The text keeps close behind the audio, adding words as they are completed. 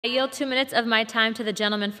I yield 2 minutes of my time to the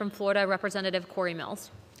gentleman from Florida, Representative Cory Mills.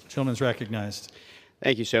 Gentleman is recognized.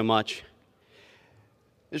 Thank you so much.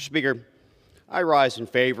 Mr. Speaker, I rise in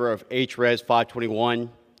favor of H-Res 521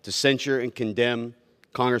 to censure and condemn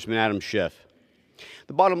Congressman Adam Schiff.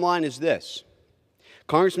 The bottom line is this.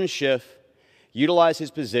 Congressman Schiff utilized his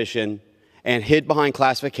position and hid behind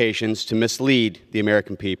classifications to mislead the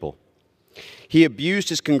American people. He abused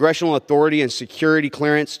his congressional authority and security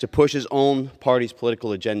clearance to push his own party's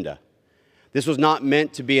political agenda. This was not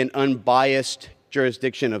meant to be an unbiased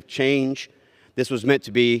jurisdiction of change. This was meant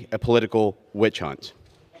to be a political witch hunt.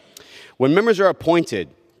 When members are appointed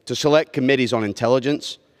to select committees on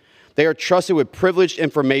intelligence, they are trusted with privileged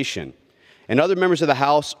information, and other members of the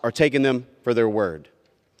House are taking them for their word.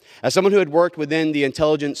 As someone who had worked within the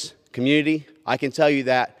intelligence community, I can tell you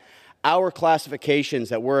that our classifications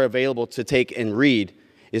that we're available to take and read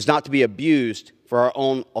is not to be abused for our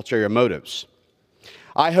own ulterior motives.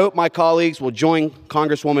 I hope my colleagues will join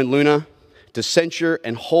Congresswoman Luna to censure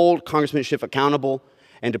and hold Congressman Schiff accountable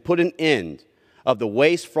and to put an end of the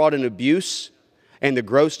waste, fraud, and abuse and the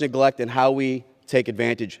gross neglect in how we take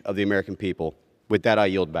advantage of the American people. With that, I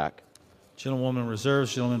yield back. Gentlewoman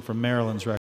reserves. Gentleman from Maryland's recognized.